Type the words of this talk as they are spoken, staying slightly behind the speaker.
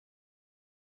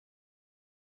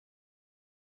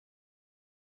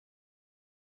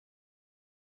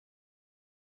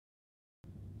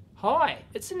Hi,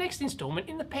 it's the next installment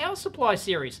in the power supply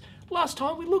series. Last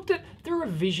time we looked at the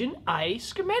revision A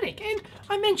schematic, and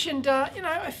I mentioned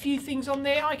a few things on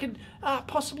there I could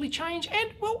possibly change, and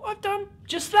well, I've done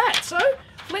just that. So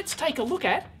let's take a look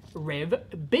at Rev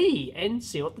B and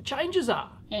see what the changes are.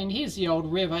 And here's the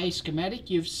old Rev A schematic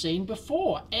you've seen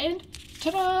before, and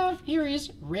ta-da, here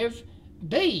is Rev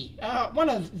B. One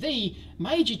of the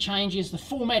major changes is the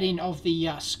formatting of the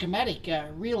schematic.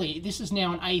 Really, this is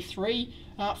now an A3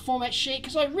 format sheet,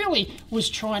 because I really was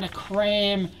trying to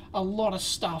cram a lot of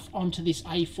stuff onto this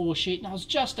A4 sheet, and I was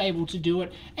just able to do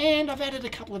it, and I've added a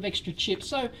couple of extra chips,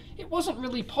 so it wasn't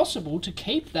really possible to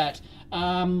keep that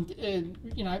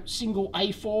single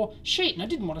A4 sheet, and I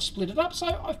didn't want to split it up,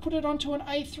 so I've put it onto an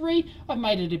A3. I've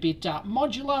made it a bit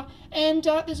modular, and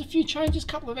there's a few changes, a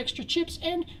couple of extra chips,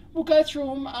 and we'll go through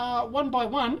them one by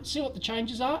one, see what the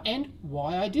changes are and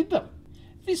why I did them.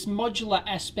 This modular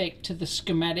aspect to the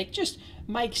schematic just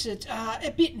makes it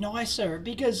a bit nicer,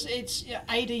 because it's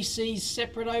ADC's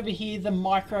separate over here, the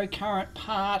microcurrent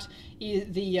part,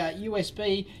 the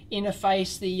USB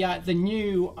interface, the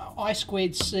new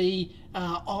I2C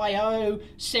I/O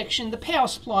section, the power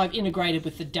supply I've integrated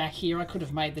with the DAC here. I could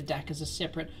have made the DAC as a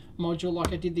separate module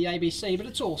like I did the ABC, but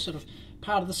it's all sort of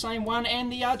part of the same one,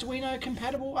 and the Arduino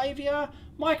compatible AVR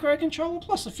microcontroller,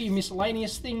 plus a few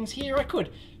miscellaneous things here. I could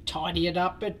tidy it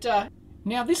up, but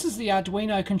now this is the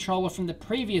Arduino controller from the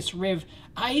previous Rev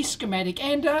A schematic,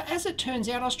 and as it turns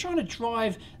out, I was trying to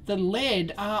drive the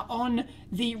LED on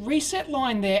the reset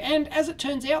line there, and as it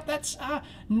turns out, that's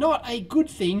not a good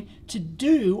thing to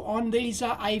do on these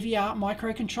AVR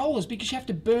microcontrollers, because you have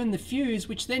to burn the fuse,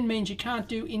 which then means you can't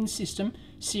do in-system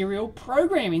serial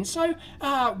programming. So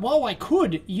while I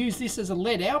could use this as a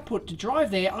LED output to drive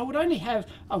there, I would only have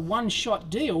a one-shot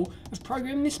deal of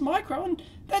programming this micro, and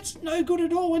that's no good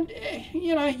at all. And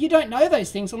you don't know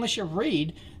those things unless you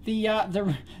read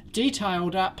the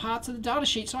detailed parts of the data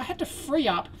sheet. So I had to free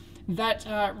up that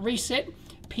reset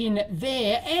pin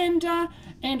there,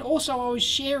 and also I was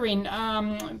sharing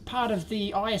part of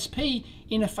the ISP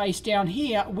interface down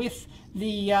here with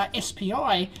the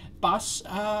SPI bus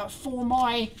for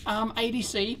my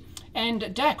ADC and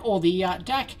DAC, or the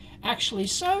DAC actually.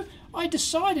 So I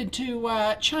decided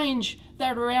to change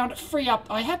that around,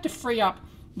 I had to free up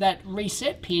that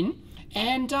reset pin,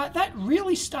 and that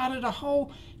really started a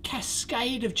whole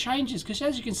cascade of changes, because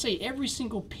as you can see, every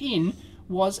single pin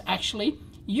was actually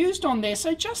used on there.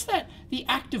 So just the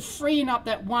act of freeing up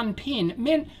that one pin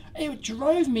meant it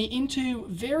drove me into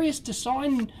various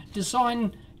design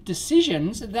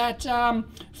decisions that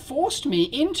forced me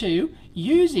into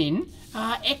using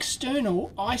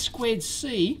external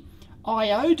I2C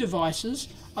I/O devices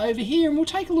over here, and we'll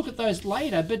take a look at those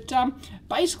later. But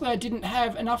basically I didn't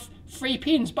have enough free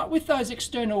pins, but with those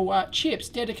external chips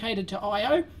dedicated to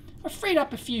I/O, I freed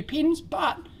up a few pins,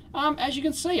 but as you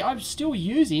can see, I'm still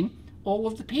using all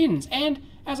of the pins. And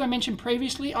as I mentioned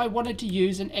previously, I wanted to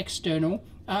use an external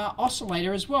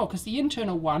oscillator as well, because the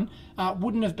internal one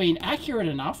wouldn't have been accurate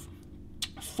enough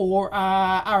for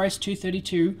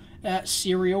RS-232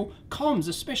 serial comms,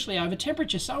 especially over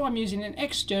temperature. So I'm using an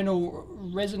external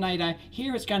resonator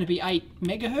here. It's going to be 8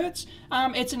 megahertz.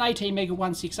 It's an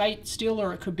AT-MEGA168 still,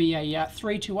 or it could be a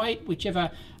 328,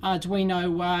 whichever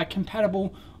Arduino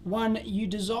compatible one you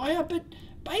desire. But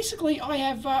basically I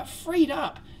have freed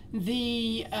up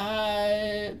the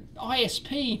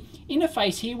ISP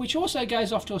interface here, which also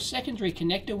goes off to a secondary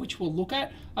connector, which we'll look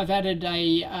at. I've added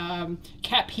a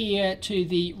cap here to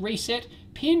the reset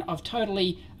pin. I've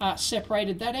totally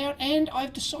separated that out, and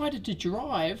I've decided to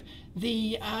drive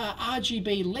the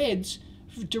RGB LEDs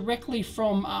directly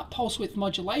from pulse width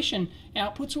modulation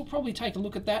outputs. We'll probably take a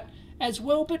look at that as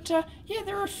well. But yeah,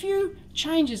 there are a few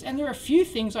changes, and there are a few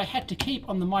things I had to keep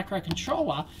on the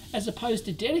microcontroller as opposed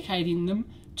to dedicating them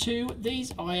to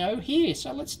these I/O here.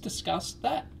 So let's discuss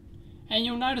that. And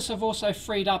you'll notice I've also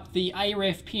freed up the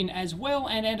AREF pin as well,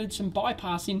 and added some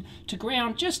bypassing to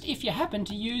ground, just if you happen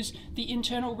to use the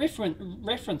internal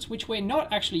reference, which we're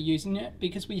not actually using it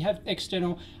because we have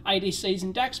external ADCs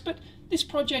and DACs, but this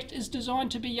project is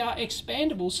designed to be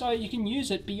expandable, so you can use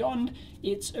it beyond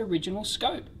its original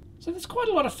scope. So there's quite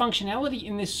a lot of functionality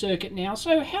in this circuit now.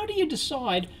 So how do you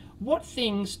decide what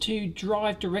things to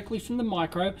drive directly from the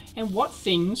micro and what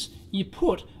things you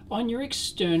put on your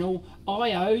external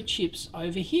I/O chips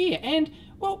over here. And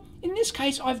well, in this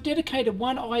case, I've dedicated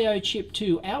one I/O chip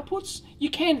to outputs.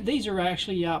 These are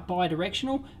actually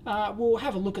bidirectional. We'll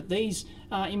have a look at these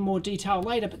in more detail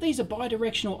later, but these are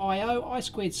bidirectional I/O,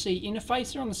 I2C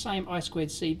interface. They're on the same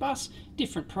I2C bus,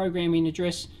 different programming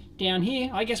address down here.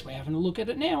 I guess we're having a look at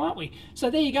it now, aren't we? So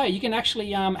there you go. You can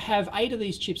actually have 8 of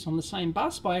these chips on the same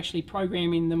bus by actually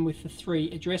programming them with the 3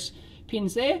 address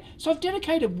pins there. So I've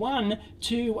dedicated one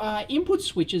to input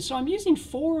switches. So I'm using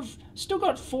still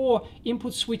got 4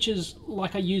 input switches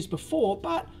like I used before,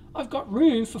 but I've got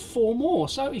room for 4 more.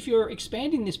 So if you're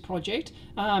expanding this project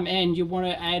and you want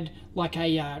to add like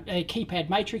a keypad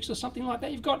matrix or something like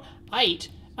that, you've got 8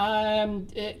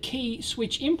 key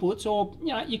switch inputs, or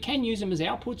you can use them as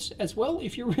outputs as well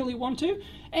if you really want to.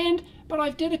 But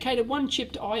I've dedicated one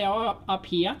chip to I/O up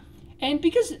here, and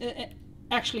because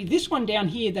actually this one down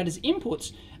here that is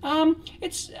inputs,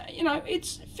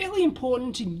 it's fairly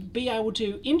important to be able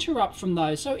to interrupt from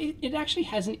those. So it actually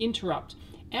has an interrupt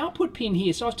output pin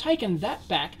here. So I've taken that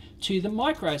back to the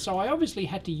micro. So I obviously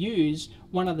had to use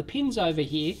one of the pins over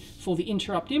here for the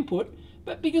interrupt input,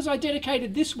 but because I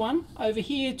dedicated this one over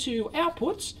here to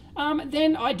outputs,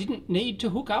 then I didn't need to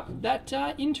hook up that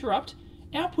interrupt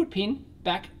output pin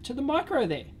back to the micro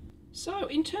there. So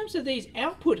in terms of these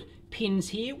output pins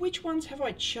here, which ones have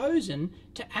I chosen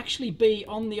to actually be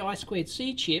on the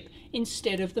I2C chip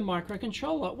instead of the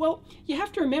microcontroller? Well, you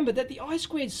have to remember that the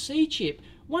I2C chip,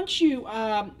 once you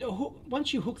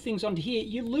hook things onto here,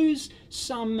 you lose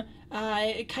some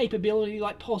capability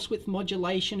like pulse width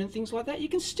modulation and things like that. You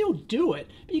can still do it,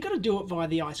 but you've got to do it via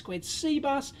the I2C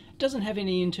bus. It doesn't have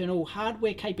any internal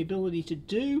hardware capability to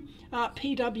do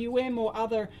PWM or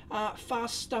other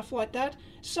fast stuff like that.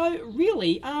 So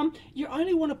really, you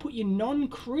only want to put your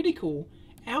non-critical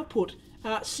output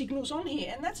signals on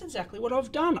here, and that's exactly what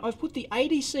I've done. I've put the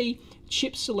ADC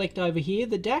chip select over here,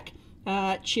 the DAC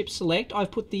chip select.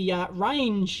 I've put the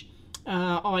range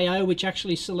I/O, which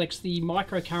actually selects the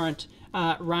microcurrent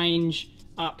range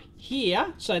up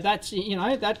here. So that's,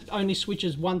 that only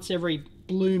switches once every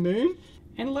blue moon.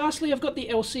 And lastly, I've got the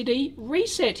LCD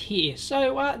reset here.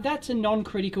 So that's a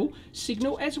non-critical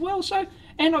signal as well.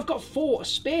 And I've got 4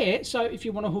 spare, so if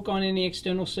you want to hook on any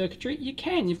external circuitry, you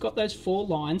can. You've got those 4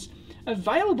 lines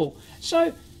available.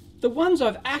 So the ones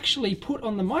I've actually put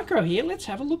on the micro here, let's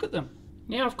have a look at them.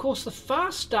 Now, of course, the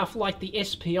fast stuff like the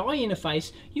SPI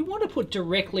interface, you want to put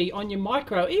directly on your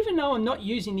micro, even though I'm not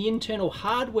using the internal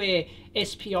hardware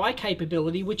SPI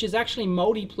capability, which is actually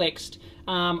multiplexed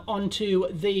onto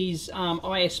these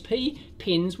ISP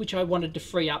pins, which I wanted to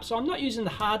free up. So I'm not using the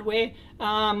hardware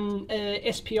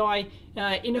SPI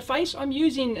interface. I'm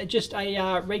using just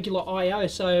a regular I/O.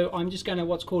 So I'm just going to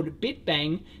what's called bit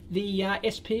bang the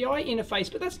SPI interface,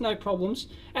 but that's no problems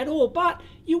at all. But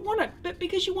you want it, but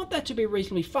because you want that to be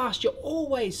reasonably fast, you're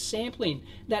always sampling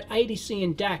that ADC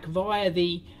and DAC via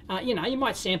the, you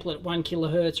might sample it at 1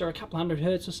 kilohertz or a couple hundred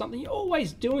hertz or something. You're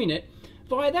always doing it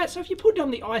via that. So if you put it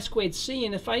on the I2C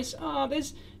interface,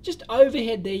 there's just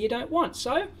overhead there you don't want.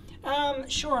 So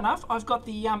sure enough, I've got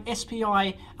the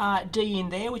SPI D in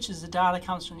there, which is the data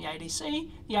comes from the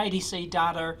ADC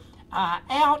data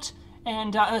out,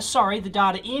 and the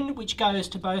data in, which goes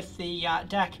to both the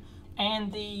DAC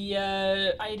and the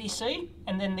ADC,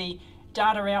 and then the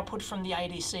data output from the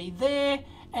ADC there,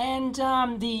 and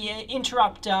the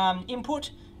interrupt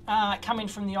input coming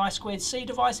from the I2C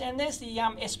device, and there's the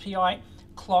SPI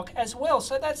clock as well.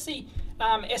 So that's the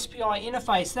SPI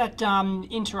interface. That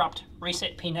interrupt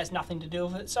reset pin has nothing to do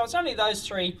with it. So it's only those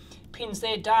 3 pins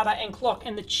there, data and clock,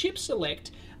 and the chip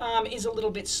select is a little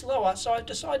bit slower. So I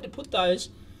decided to put those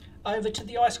over to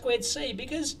the I2C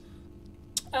because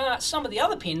some of the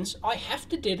other pins I have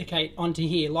to dedicate onto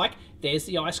here. Like there's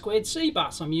the I2C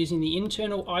bus. I'm using the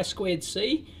internal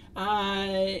I2C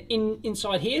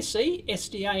inside here. See,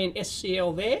 SDA and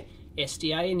SCL there.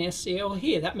 SDA and SCL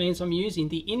here. That means I'm using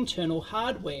the internal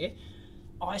hardware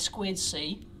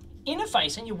I2C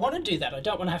interface, and you want to do that. I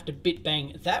don't want to have to bit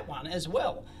bang that one as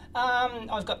well.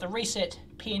 I've got the reset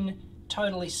pin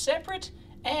totally separate,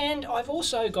 and I've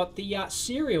also got the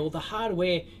serial, the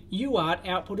hardware UART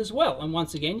output as well. And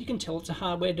once again, you can tell it's a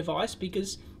hardware device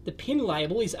because the pin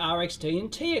label is RXD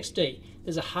and TXD.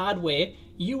 There's a hardware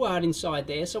UART inside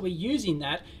there, so we're using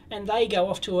that, and they go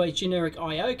off to a generic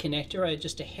I/O connector, or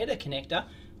just a header connector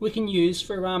we can use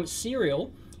for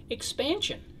serial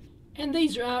expansion. And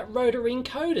these are rotary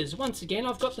encoders. Once again,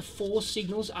 I've got the 4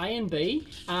 signals A and B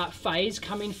phase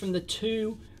coming from the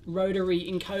 2 rotary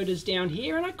encoders down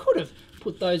here, and I could have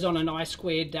put those on an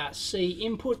I2C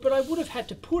input, but I would have had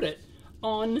to put it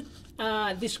on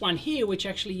this one here, which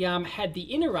actually had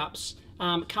the interrupts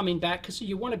coming back, because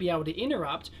you want to be able to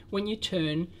interrupt when you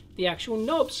turn the actual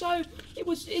knob. So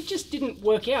it just didn't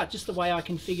work out just the way I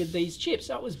configured these chips.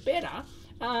 So it was better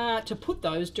to put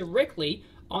those directly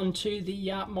onto the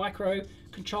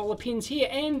microcontroller pins here.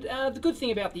 And the good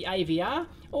thing about the AVR,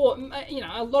 or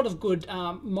a lot of good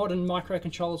modern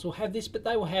microcontrollers will have this, but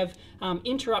they will have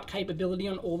interrupt capability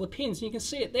on all the pins. And you can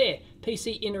see it there,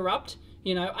 PC interrupt,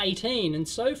 18 and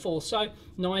so forth, so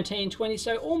 19, 20,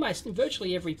 so almost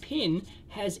virtually every pin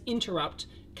has interrupt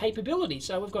capability.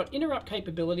 So we've got interrupt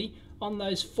capability on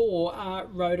those 4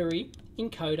 rotary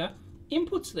encoder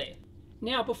inputs there.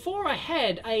 Now, before I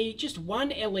had just one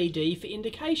LED for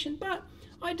indication, but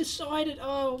I decided,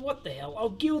 oh, what the hell, I'll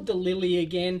gild the lily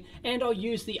again, and I'll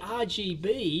use the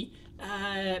RGB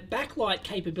backlight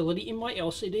capability in my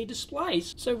LCD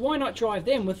displays. So why not drive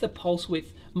them with the pulse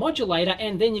width modulator,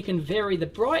 and then you can vary the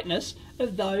brightness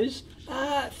of those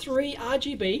 3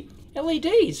 RGB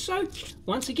LEDs. So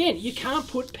once again, you can't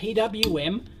put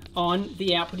PWM on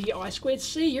the output of your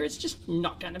I2C here. It's just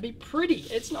not going to be pretty.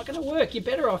 It's not going to work. You're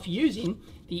better off using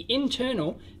the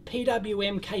internal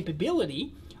PWM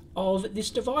capability of this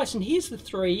device. And here's the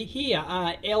 3 here,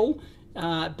 L,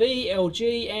 B,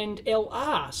 LG, and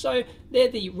LR. So they're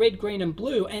the red, green, and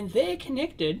blue, and they're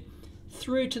connected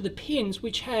through to the pins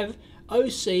which have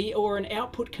OC, or an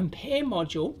output compare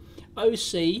module,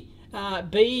 OC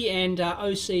B and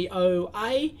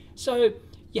OCOA. So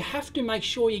you have to make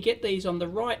sure you get these on the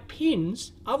right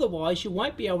pins, otherwise you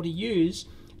won't be able to use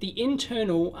the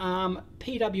internal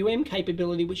PWM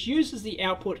capability, which uses the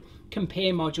output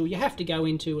compare module. You have to go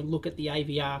into and look at the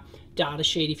AVR data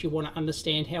sheet if you want to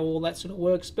understand how all that sort of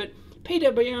works, but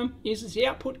PWM uses the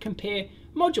output compare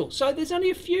module. So there's only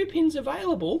a few pins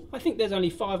available. I think there's only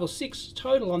 5 or 6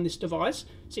 total on this device,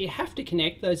 so you have to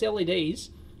connect those LEDs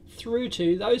through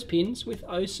to those pins with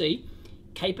OC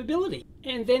capability.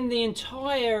 And then the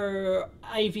entire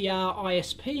AVR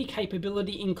ISP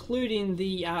capability, including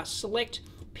the select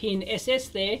pin SS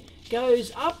there,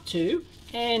 goes up to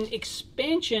an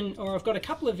expansion, or I've got a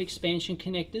couple of expansion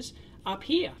connectors up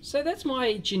here. So that's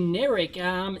my generic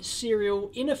serial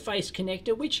interface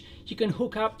connector, which you can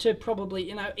hook up to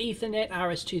probably Ethernet,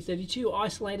 RS-232,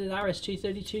 isolated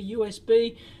RS-232,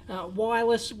 USB,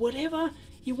 wireless, whatever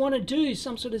you want to do,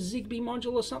 some sort of Zigbee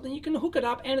module or something, you can hook it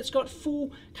up, and it's got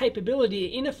full capability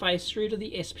to interface through to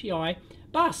the SPI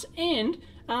bus. And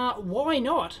why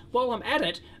not, while I'm at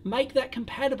it, make that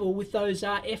compatible with those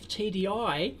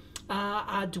FTDI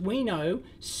Arduino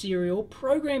serial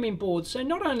programming boards. So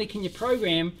not only can you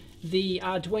program the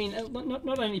Arduino,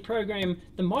 not only program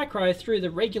the micro through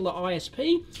the regular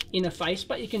ISP interface,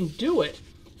 but you can do it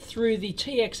through the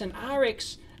TX and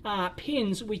RX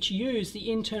pins, which use the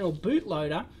internal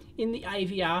bootloader in the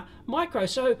AVR micro.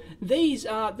 So these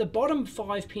are the bottom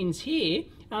 5 pins here,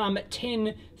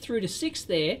 10 through to 6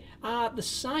 there, are the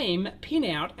same pin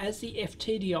out as the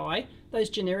FTDI, those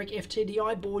generic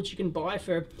FTDI boards you can buy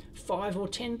for $5 or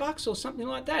 $10 or something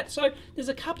like that. So there's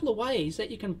a couple of ways that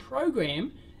you can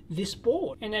program this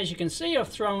board. And as you can see, I've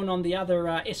thrown on the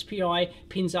other SPI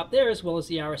pins up there, as well as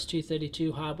the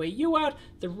RS-232 hardware UART,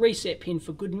 the reset pin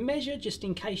for good measure, just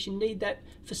in case you need that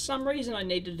for some reason. I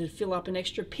needed to fill up an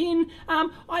extra pin.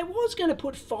 I was going to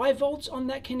put 5 volts on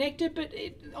that connector, but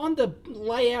on the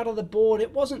layout of the board,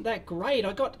 it wasn't that great.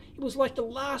 It was like the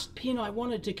last pin I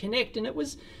wanted to connect, and it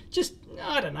was just,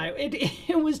 I don't know,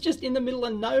 it was just in the middle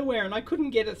of nowhere, and I couldn't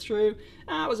get it through.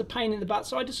 It was a pain in the butt,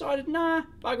 so I decided, nah,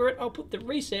 bugger it, I'll put the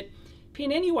reset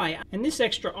pin anyway. And this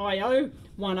extra I/O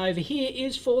one over here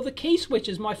is for the key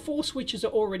switches. My 4 switches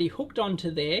are already hooked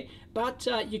onto there, but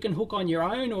you can hook on your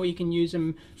own, or you can use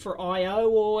them for I/O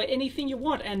or anything you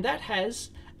want. And that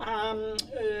has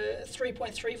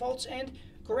 3.3 volts and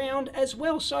ground as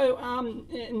well. So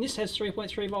and this has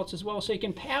 3.3 volts as well, so you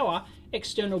can power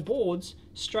external boards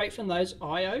straight from those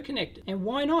I/O connectors. And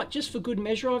why not? Just for good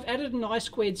measure, I've added an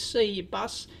I2C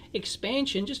bus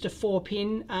expansion, just a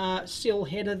 4-pin SIL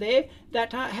header there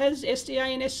that has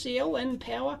SDA and SCL and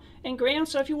power and ground.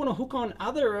 So if you want to hook on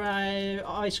other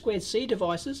I2C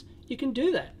devices, you can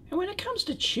do that. And when it comes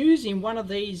to choosing one of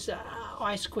these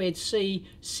I2C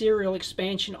serial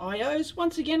expansion IOs,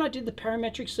 once again I did the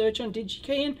parametric search on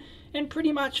DigiKey, and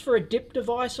pretty much for a DIP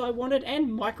device I wanted, and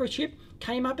microchip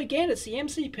came up again. It's the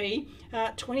MCP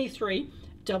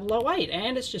 23008,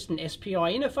 and it's just an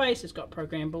SPI interface. It's got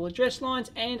programmable address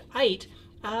lines and 8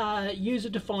 user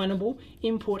definable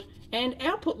input and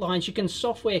output lines. You can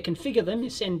software configure them. You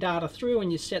send data through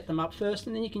and you set them up first,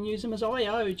 and then you can use them as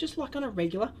I/O, just like on a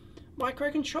regular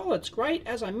microcontroller. It's great.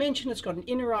 As I mentioned, it's got an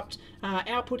interrupt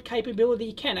output capability.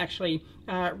 You can actually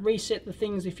reset the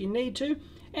things if you need to.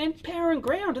 and power and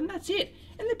ground, and that's it.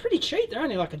 And they're pretty cheap. They're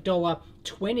only like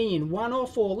 $1.20 in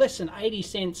one-off, or less than 80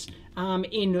 cents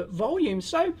in volume.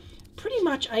 So pretty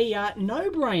much a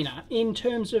no-brainer in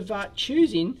terms of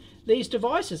choosing these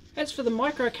devices. As for the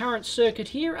microcurrent circuit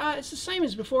here, it's the same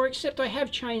as before, except I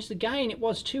have changed the gain. It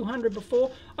was 200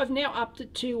 before. I've now upped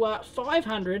it to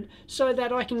 500 so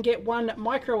that I can get 1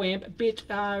 microamp bit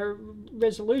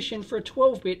resolution for a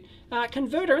 12-bit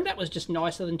converter, and that was just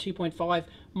nicer than 2.5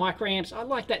 microamps. I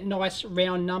like that nice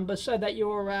round number so that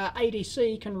your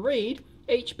ADC can read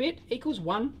each bit equals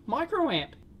 1 microamp.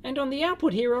 And on the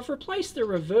output here, I've replaced the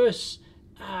reverse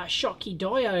Schottky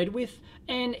diode with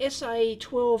an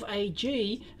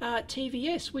SA12AG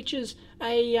TVS, which is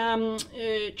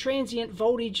a transient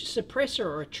voltage suppressor,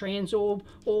 or a transorb,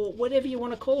 or whatever you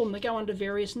want to call them. They go under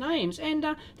various names. And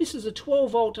this is a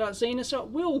 12-volt Zener, so it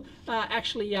will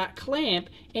actually clamp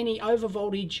any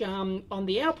overvoltage on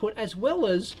the output, as well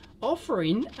as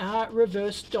offering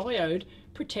reverse diode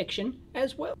protection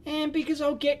as well. And because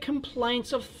I'll get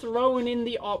complaints of throwing in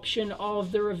the option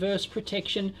of the reverse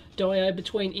protection diode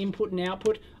between input and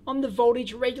output on the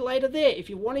voltage regulator there. If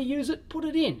you want to use it, put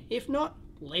it in. If not,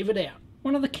 leave it out.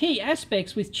 One of the key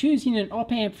aspects with choosing an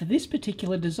op-amp for this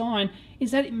particular design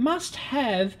is that it must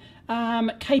have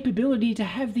capability to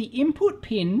have the input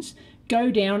pins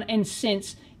go down and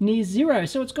sense near 0.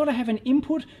 So it's got to have an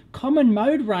input common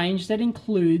mode range that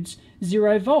includes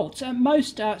 0 volts.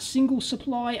 Most single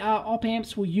supply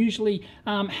op-amps will usually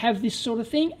have this sort of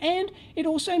thing, and it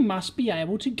also must be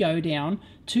able to go down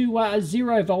to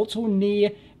 0 volts or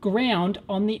near ground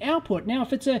on the output. Now,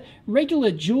 if it's a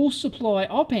regular dual supply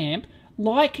op-amp,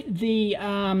 like the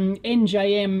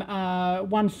NJM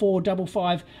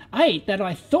 14558 that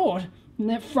I thought,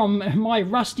 from my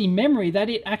rusty memory, that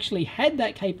it actually had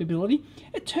that capability,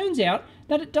 it turns out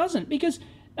that it doesn't, because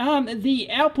the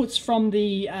outputs from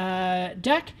the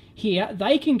DAC here,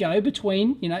 they can go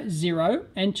between 0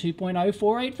 and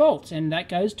 2.048 volts, and that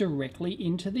goes directly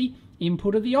into the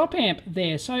input of the op-amp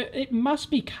there. So it must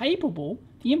be capable,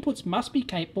 the inputs must be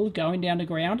capable of going down to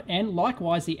ground, and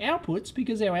likewise the outputs,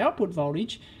 because our output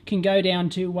voltage can go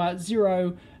down to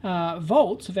 0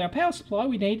 volts of our power supply,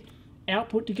 we need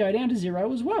output to go down to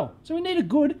 0 as well. So we need a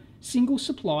good single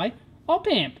supply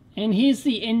op-amp. And here's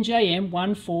the NJM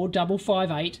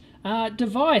 14558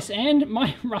 device, and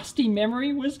my rusty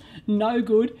memory was no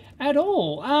good at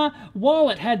all. While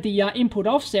it had the input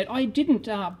offset, I didn't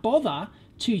bother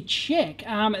to check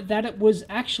that it was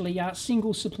actually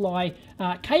single supply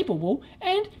capable,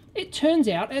 and it turns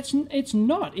out it's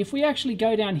not. If we actually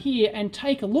go down here and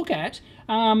take a look at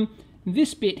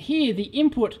this bit here, the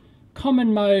input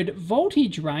common mode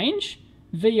voltage range,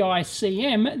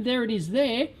 VICM, there it is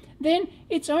there, then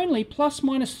it's only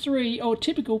 ±3, or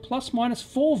typical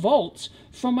 ±4 volts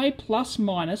from a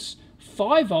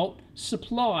 ±5 volt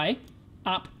supply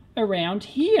up around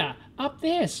here, up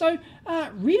there. So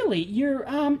really,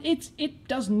 it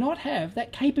does not have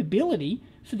that capability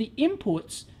for the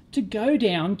inputs to go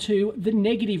down to the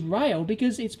negative rail,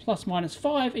 because it's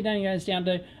 ±5, it only goes down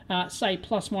to say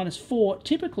 ±4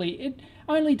 typically. It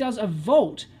only does a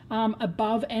volt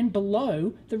above and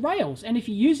below the rails. And if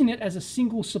you're using it as a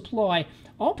single supply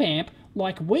op-amp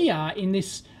like we are in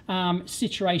this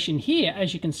situation here,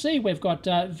 as you can see, we've got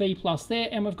V plus there,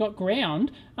 and we've got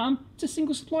ground. It's a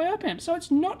single supply op-amp, so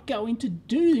it's not going to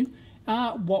do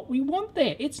what we want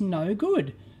there. It's no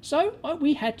good. So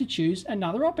we had to choose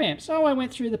another op-amp. So I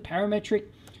went through the parametric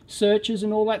searches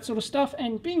and all that sort of stuff,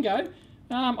 and bingo,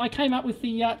 I came up with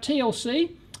the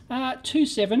TLC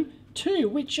 272,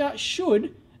 which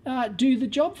should do the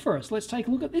job for us. Let's take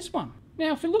a look at this one.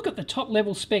 Now, if we look at the top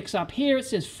level specs up here, it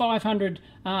says 500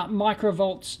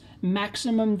 microvolts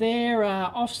maximum there,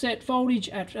 offset voltage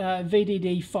at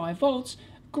VDD 5 volts.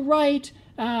 Great.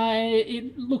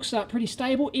 It looks pretty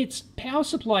stable. Its power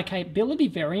supply capability,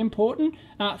 very important,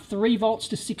 3 volts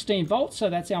to 16 volts, so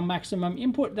that's our maximum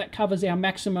input. That covers our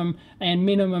maximum and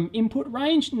minimum input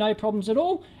range, no problems at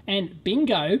all. And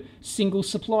bingo, single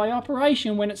supply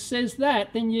operation. When it says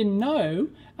that, then you know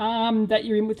that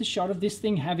you're in with the shot of this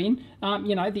thing having,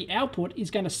 the output is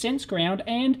going to sense ground,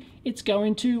 and it's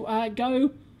going to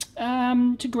go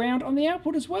to ground on the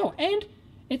output as well. And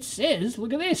it says,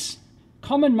 look at this,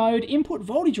 common mode input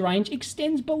voltage range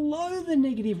extends below the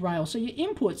negative rail. So your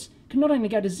inputs can not only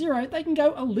go to 0, they can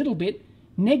go a little bit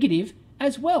negative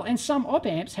as well. And some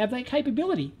op-amps have that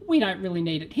capability. We don't really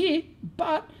need it here,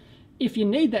 but if you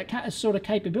need that sort of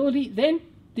capability, then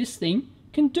this thing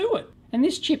can do it. And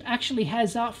this chip actually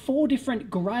has 4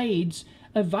 different grades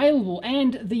available,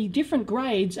 and the different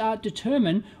grades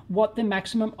determine what the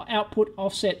maximum output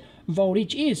offset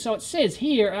voltage is. So it says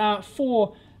here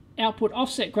for output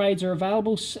offset grades are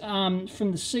available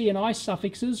from the C and I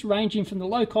suffixes, ranging from the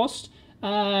low cost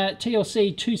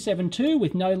TLC 272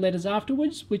 with no letters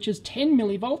afterwards, which is 10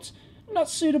 millivolts. Not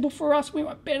suitable for us, we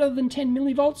want better than 10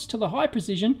 millivolts, to the high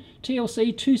precision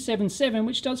TLC 277,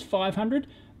 which does 500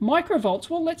 microvolts.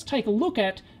 Well, let's take a look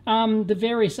at the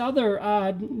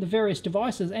various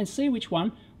devices and see which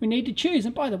one we need to choose.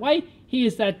 And by the way,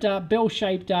 here's that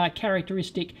bell-shaped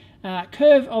characteristic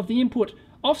curve of the input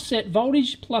offset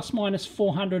voltage, plus minus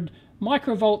 400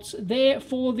 microvolts there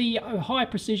for the high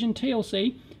precision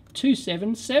TLC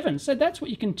 277. So that's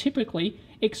what you can typically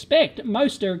expect.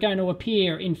 Most are going to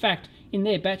appear, in fact, in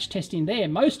their batch testing there,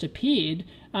 most appeared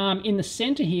in the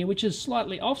center here, which is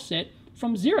slightly offset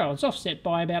from 0. It's offset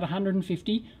by about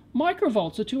 150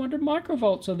 microvolts or 200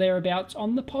 microvolts or thereabouts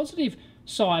on the positive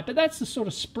side. But that's the sort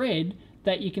of spread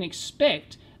that you can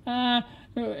expect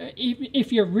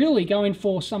if you're really going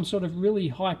for some sort of really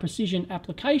high precision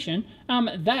application.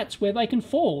 That's where they can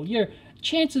fall. Your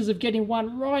chances of getting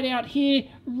one right out here,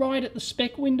 right at the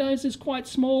spec windows, is quite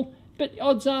small, but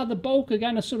odds are the bulk are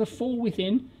going to sort of fall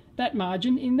within that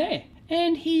margin in there.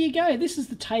 And here you go. This is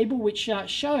the table which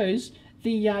shows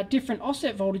the different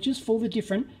offset voltages for the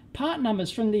different part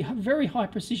numbers from the very high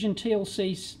precision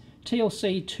TLC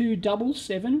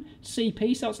 277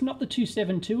 CP. So it's not the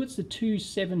 272, it's the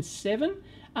 277.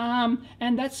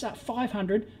 And that's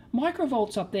 500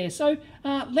 microvolts up there. So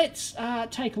let's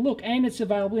take a look, and it's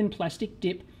available in plastic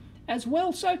dip as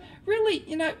well. So really,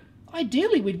 you know,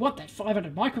 ideally we'd want that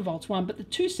 500 microvolts one, but the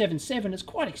 277 is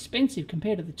quite expensive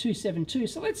compared to the 272.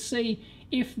 So let's see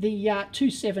if the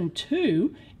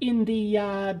 272 in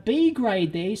the B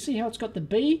grade there, you see how it's got the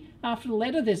B after the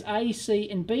letter, there's A, C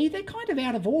and B, they're kind of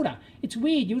out of order. It's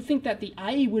weird, you would think that the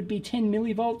A would be 10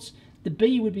 millivolts, the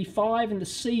B would be 5 and the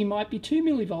C might be 2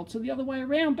 millivolts, or the other way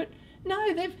around, but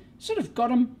no, they've sort of got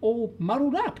them all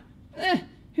muddled up.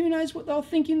 Who knows what they were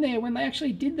thinking there when they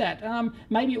actually did that.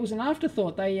 Maybe it was an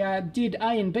afterthought. They did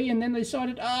A and B and then they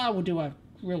decided, we'll do a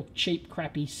real cheap,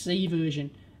 crappy C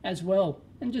version as well,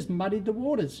 and just muddied the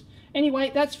waters.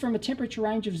 Anyway, that's from a temperature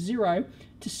range of 0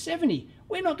 to 70.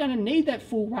 We're not going to need that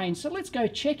full range, so let's go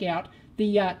check out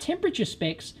the temperature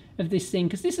specs of this thing,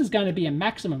 because this is going to be a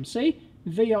maximum. See?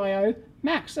 VIO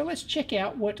max. So let's check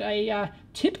out what a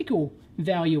typical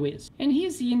value is. And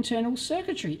here's the internal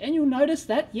circuitry, and you'll notice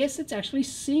that yes, it's actually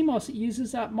CMOS. It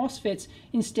uses MOSFETs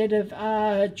instead of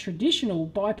traditional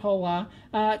bipolar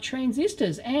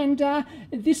transistors, and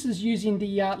this is using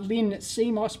the LIN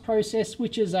CMOS process,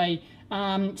 which is a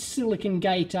silicon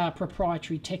gate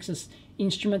proprietary Texas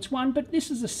Instruments one, but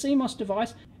this is a CMOS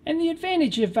device. And the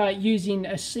advantage of using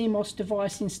a CMOS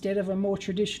device instead of a more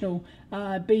traditional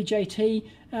BJT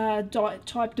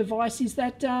type device is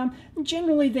that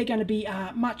generally they're going to be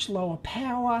much lower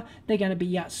power, they're going to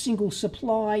be single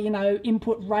supply, you know,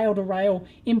 input rail to rail,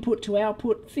 input to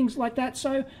output, things like that.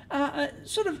 So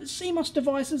sort of CMOS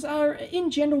devices are in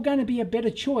general going to be a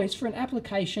better choice for an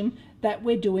application that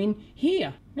we're doing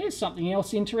here. There's something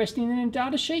else interesting in the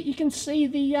data sheet. You can see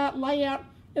the layout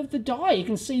of the die. You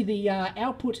can see the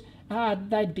output,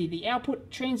 they'd be the output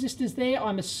transistors there.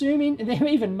 I'm assuming they've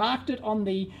even marked it on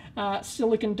the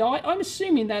silicon die. I'm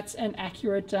assuming that's an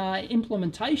accurate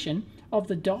implementation of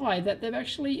the die that they're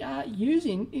actually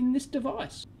using in this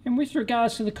device. And with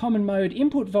regards to the common mode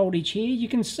input voltage here, you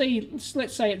can see,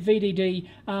 let's say at VDD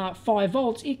 5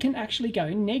 volts, it can actually go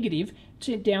negative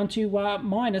down to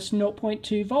minus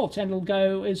 0.2 volts, and it'll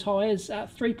go as high as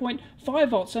 3.5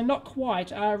 volts, so not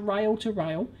quite rail to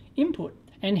rail input.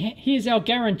 And here's our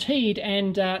guaranteed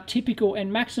and typical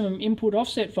and maximum input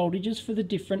offset voltages for the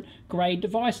different grade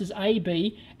devices, A,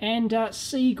 B and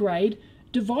C grade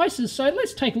devices. So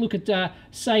let's take a look at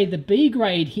say the B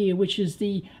grade here, which is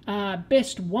the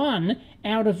best one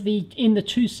out of in the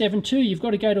 272. You've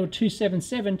got to go to a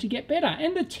 277 to get better,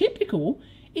 and the typical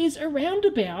is around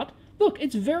about, look,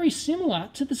 it's very similar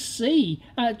to the C,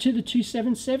 to the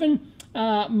 277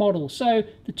 model. So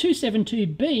the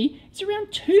 272B is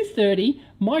around 230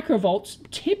 microvolts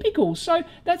typical. So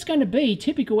that's going to be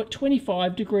typical at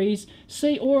 25 degrees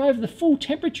C, or over the full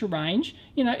temperature range.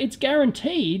 You know, it's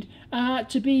guaranteed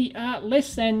to be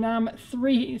less than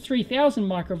 3,000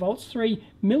 microvolts, 3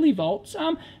 millivolts.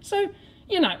 So,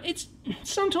 you know,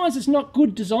 sometimes it's not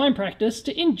good design practice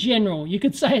to, in general, you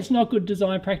could say it's not good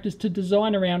design practice to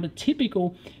design around a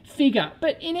typical figure.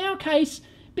 But in our case,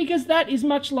 because that is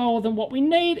much lower than what we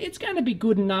need, it's going to be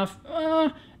good enough.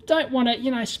 Don't want to,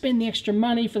 you know, spend the extra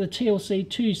money for the TLC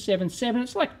 277.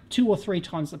 It's like 2 or 3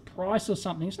 times the price or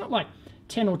something. It's not like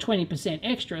 10 or 20%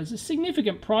 extra. There's a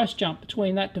significant price jump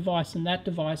between that device and that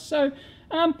device. So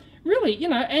Really, you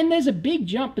know, and there's a big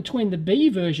jump between the B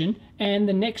version and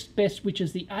the next best, which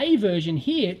is the A version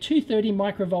here, 230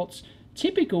 microvolts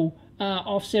typical,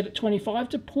 offset at 25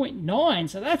 to 0.9,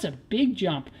 so that's a big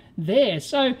jump there.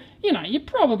 So, you know, you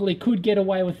probably could get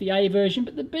away with the A version,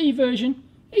 but the B version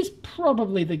is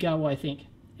probably the go, I think.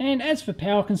 And as for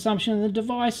power consumption of the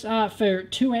device, for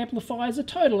 2 amplifiers, a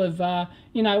total of,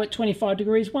 you know, at 25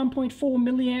 degrees, 1.4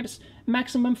 milliamps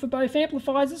maximum for both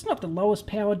amplifiers. It's not the lowest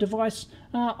power device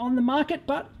on the market,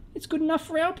 but it's good enough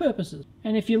for our purposes.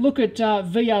 And if you look at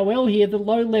VOL here, the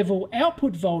low level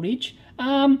output voltage,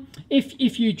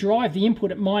 if you drive the input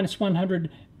at minus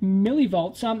 100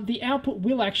 millivolts, the output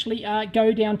will actually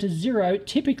go down to 0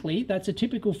 typically. That's a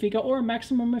typical figure, or a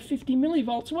maximum of 50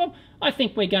 millivolts. Well, I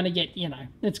think we're going to get, you know,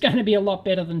 it's going to be a lot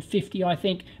better than 50, I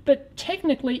think. But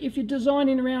technically, if you're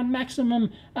designing around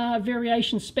maximum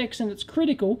variation specs and it's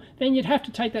critical, then you'd have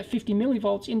to take that 50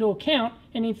 millivolts into account,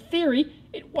 and in theory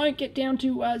it won't get down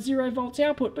to 0 volts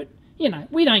output. But you know,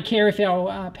 we don't care if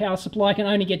our power supply can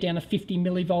only get down to 50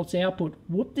 millivolts output.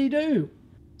 Whoop-de-doo.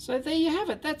 So there you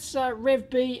have it. That's Rev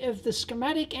B of the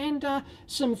schematic, and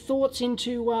some thoughts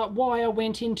into why I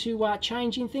went into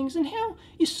changing things, and how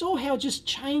you saw how just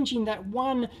changing that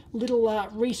one little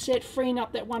reset, freeing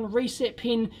up that one reset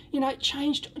pin, you know,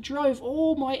 drove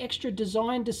all my extra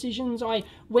design decisions. I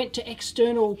went to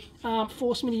external,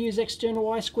 forced me to use external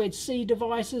I2C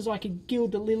devices. I could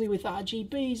gild the lily with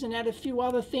RGBs and add a few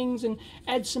other things and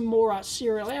add some more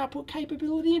serial output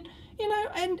capability. And, you know,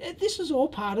 and this is all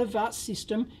part of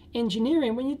system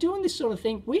engineering. When you're doing this sort of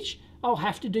thing, which I'll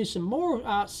have to do some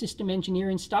more system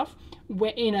engineering stuff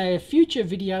in a future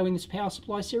video in this power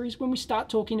supply series, when we start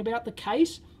talking about the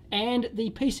case and the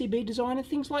PCB design and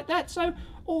things like that. So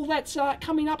all that's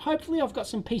coming up. Hopefully I've got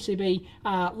some PCB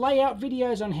layout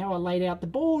videos on how I laid out the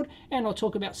board, and I'll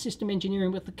talk about system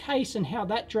engineering with the case and how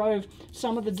that drove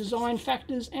some of the design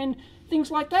factors and things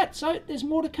like that. So there's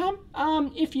more to come.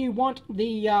 If you want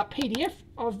the PDF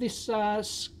of this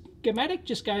schematic,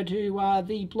 just go to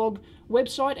the blog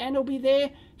website and it'll be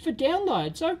there for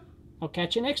download. So I'll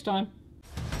catch you next time.